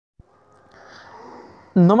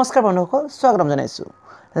নমস্কাৰ বন্ধুসকল স্বাগতম জনাইছো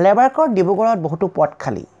লেবাৰ কোড ডিব্ৰুগড়ত বহুতো পদ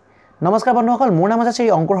খালি নমস্কাৰ বন্ধুসকল মোৰ নাম আছে শ্ৰী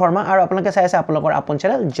অংকুৰ শৰ্মা আৰু আপোনালোকে চাই আছে আপোনালোকৰ আপন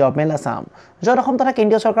চেনেল জবমেল আসাম যত অসম তথা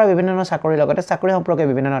কেন্দ্ৰীয় চৰকাৰৰ বিভিন্ন চাকৰিৰ লগতে চাকৰি সম্পৰ্কে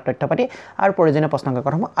বিভিন্ন তথ্য পাতি আৰু প্ৰয়োজনীয়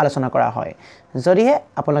প্ৰশ্নসমূহ আলোচনা কৰা হয় যদিহে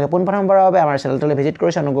আপোনালোকে পোনপ্ৰথমবাৰৰ বাবে আমাৰ চেনেলটো ভিজিট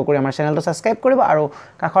কৰিছে অনুগ্ৰহ কৰি আমাৰ চেনেলটো সাবস্ক্ৰাইব কৰিব আৰু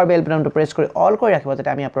কাষৰ বেল বাটনটো প্ৰেছ কৰি অল কৰি ৰাখিব যাতে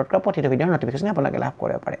আমি আপলোড কৰা প্ৰতিটো ভিডিঅ'ৰ নটিফিকেশ্যন আপোনালোকে লাভ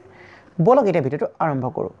কৰিব পাৰে বলক এতিয়া ভিডিঅ'টো আৰম্ভ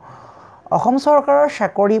কৰোঁ অসম চৰকাৰৰ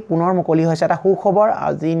চাকৰি পুনৰ মুকলি হৈছে এটা সুখবৰ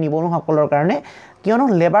আজি নিবনুৱাসকলৰ কাৰণে কিয়নো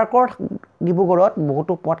লেবাৰ কোড ডিব্ৰুগড়ত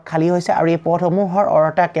বহুতো পদ খালি হৈছে আৰু এই পদসমূহৰ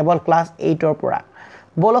অৰ্হতা কেৱল ক্লাছ 8 ৰ পৰা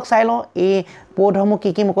বলক চাই লওঁ এই পদসমূহ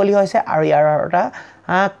কি মুকলি হৈছে আৰু ইয়াৰ অৰ্হতা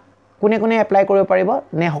কোনে কোনে এপ্লাই কৰিব পাৰিব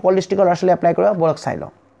নে সকলো ডিস্ট্ৰিক্টৰ ল'ৰা-ছোৱালী এপ্লাই কৰিব বলক চাই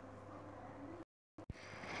লওঁ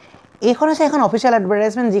এইখন আছে এখন অফিচিয়েল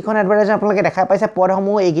এডভাৰটাইজমেন্ট যিখন এডভাৰটাইজমেন্ট আপোনালোকে দেখা পাইছে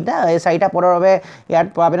পদসমূহ এইগিটা এই চাৰিটা পদৰ বাবে ইয়াত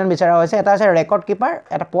আবেদন বিচাৰা হৈছে এটা আছে ৰেকৰ্ড কিপাৰ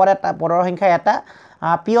এটা পদৰ সংখ্যা এটা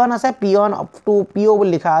পিয়ন আছে পিয়ন অপ টু পিও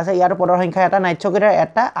বুলি লিখা আছে ইয়াৰ পদৰ সংখ্যা এটা নাইট চকীদাৰ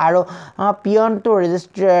এটা আৰু পিয়ন টু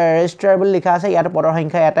ৰেজিষ্ট্ৰাৰ বুলি লিখা আছে ইয়াৰ পদৰ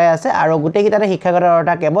সংখ্যা এটাই আছে আৰু গোটেইকেইটাতে শিক্ষাগত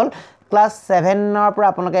অৰ্হতা কেৱল ক্লাছ 7 ৰ পৰা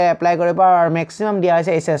আপোনালোকে এপ্লাই কৰিব আৰু ম্যাক্সিমাম দিয়া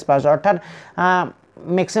হৈছে এইচএছ পাছ অৰ্থাৎ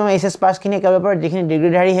ম্যাক্সিমাম এইচএছ পাছ খিনি কৰিব পাৰে যিখিনি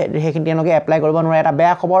ডিগ্ৰীধাৰী হেখিনি তেওঁলোকে এপ্লাই কৰিব নোৱাৰে এটা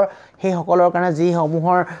বেয়া খবৰ সেই সকলৰ কাৰণে যি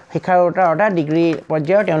সমূহৰ শিক্ষাগত অৰ্হতা ডিগ্ৰী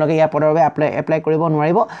পৰ্যায়ৰ তেওঁলোকে ইয়াৰ পদৰ বাবে এপ্লাই কৰিব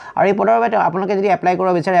নোৱাৰিব আৰু এই পদৰ বাবে আপোনালোকে যদি এপ্লাই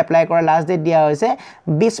কৰিব বিচাৰে এপ্লাই কৰাৰ লাষ্ট ডেট দিয়া হৈছে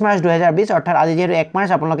 20 মাৰ্চ 2020 অৰ্থাৎ আজি যেহেতু 1 মাৰ্চ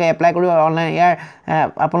আপোনালোকে এপ্লাই কৰিব অনলাইন ইয়াৰ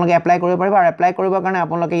আপোনালোকে এপ্লাই কৰিব পাৰিব আৰু এপ্লাই কৰিবৰ কাৰণে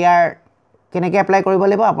আপোনালোকে ইয়াৰ কেনেকৈ এপ্লাই কৰিব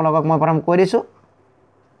লাগিব আপোনালোকক মই প্ৰথম কৈ দিছো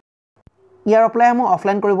ইয়াৰ এপ্লাইসমূহ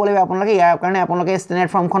অফলাইন কৰিব লাগিব আপোনালোকে ইয়াৰ কাৰণে আপোনালোকে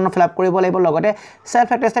ষ্টেণ্ডাৰ্ড ফৰ্মখন ফিল আপ কৰিব লাগিব লগতে সেলফ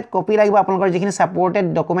এটেস্টেড কপি লাগিব আপোনালোকৰ যিখিনি সাপোৰ্টেড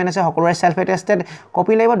ডকুমেন্ট আছে সকলোৰে সেলফ এটেস্টেড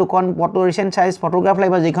কপি লাগিব দুখন ফটো ৰিসেন্ট সাইজ ফটোগ্ৰাফ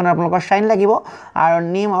লাগিব যিখন আপোনালোকৰ সাইন লাগিব আৰু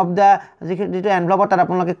নেম অফ দা যিটো এনভেলপত তাত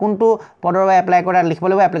আপোনালোকে কোনটো পদৰ বাবে এপ্লাই কৰা লিখিব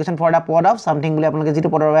লাগিব এপ্লিকেশন ফৰ দা পদ অফ সামথিং বুলি আপোনালোকে যিটো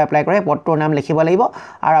পদৰ বাবে এপ্লাই কৰে পদটোৰ নাম লিখিব লাগিব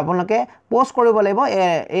আৰু আপোনালোকে পোষ্ট কৰিব লাগিব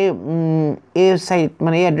এই সাইট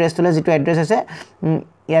মানে এই এড্ৰেছটোলে যিটো এড্ৰেছ আছে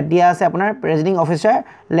ইয়াত দিয়া আছে আপোনাৰ প্ৰেজিডিং অফিচাৰ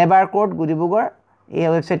লেবাৰ কোড ডিব্ৰুগড় এই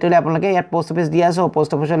ওয়েবসাইটটোলে আপোনালোকে ইয়াত পোষ্ট অফিচ দিয়া আছে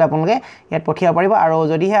পোষ্ট অফিচলে আপোনালোকে ইয়াত পঠিয়াব পাৰিব আৰু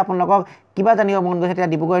যদিহে আপোনালোকক কিবা জানিব মন গৈছে তেতিয়া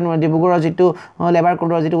ডিব্ৰুগড়ৰ যিটো লেবাৰ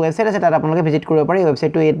কোডৰ যিটো ওয়েবসাইট আছে তাত আপোনালোকে ভিজিট কৰিব পাৰে এই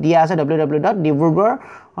ওয়েবসাইটটো ইয়াত দিয়া আছে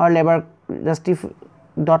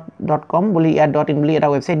www.dibrugarh.com বুলি ইয়াত .in বুলি এটা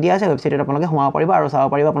ওয়েবসাইট দিয়া আছে ওয়েবসাইটত আপোনালোকে সোমাব পাৰিব আৰু চাব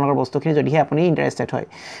পাৰিব আপোনালোকৰ বস্তুখিনি যদিহে আপুনি ইন্টাৰেষ্টেড হয়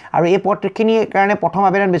আৰু এই পদখিনিৰ কাৰণে প্ৰথম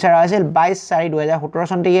আবেদন বিচাৰা হৈছিল 22/4/2017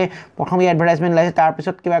 চনতে এই প্ৰথম এডভাৰটাইজমেন্ট লাইছে তাৰ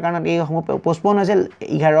পিছত কিবা কাৰণত এই পোষ্টপোন হৈছিল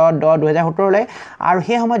 11/10/2017 লৈ আৰু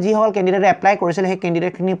সেই সময়ত যি হল ক্যান্ডিডেট এপ্লাই কৰিছিল সেই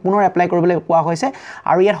ক্যান্ডিডেটখিনি পুনৰ এপ্লাই কৰিবলৈ কোৱা হৈছে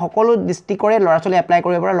আৰু ইয়াৰ সকলো ডিস্ট্ৰিক্টৰে ল'ৰা-ছোৱালী এপ্লাই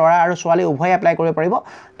কৰিব পাৰে ল'ৰা আৰু ছোৱালী উভয় এপ্লাই কৰিব পাৰিব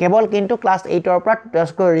কেৱল কিন্তু ক্লাছ 8 ৰ পৰা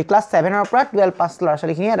ক্লাছ 7 ৰ পৰা 12 পাছ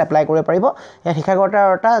ল'ৰা-ছোৱালীখিনি এপ্লাই কৰিব পাৰিব ইয়াত শিক্ষাগত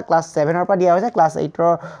অৰ্হতা ক্লাছ 7 ৰ পৰা দিয়া হৈছে ক্লাছ 8 ৰ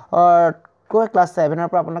ক্লাছ 7 ৰ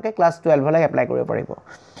পৰা আপোনালোকে ক্লাছ 12 লৈ এপ্লাই কৰিব পাৰিব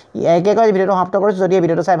একে কৈ ভিডিঅটো সমাপ্ত কৰিছো যদি এই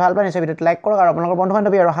ভিডিঅটো চাই ভাল পায় নিশ্চয় ভিডিঅটো লাইক কৰক আৰু আপোনালোকৰ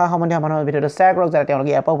বন্ধু-বান্ধৱী আৰু সহমন্ত্ৰী মানুহৰ ভিডিঅটো শ্বেয়াৰ কৰক যাতে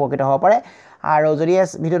তেওঁলোকে ইয়াৰ পৰা উপকৃত হ'ব পাৰে আৰু যদি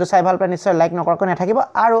ভিডিঅটো চাই ভাল পায় নিশ্চয় লাইক নকৰাকৈ নাথাকিব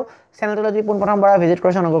আৰু চেনেলটো যদি পোনপ্ৰথমবাৰ ভিজিট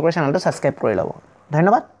কৰিছে অনুগ্ৰহ কৰি চেনেলটো সাবস্ক্ৰাইব কৰি ল'ব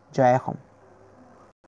ধন্যবাদ জয় অসম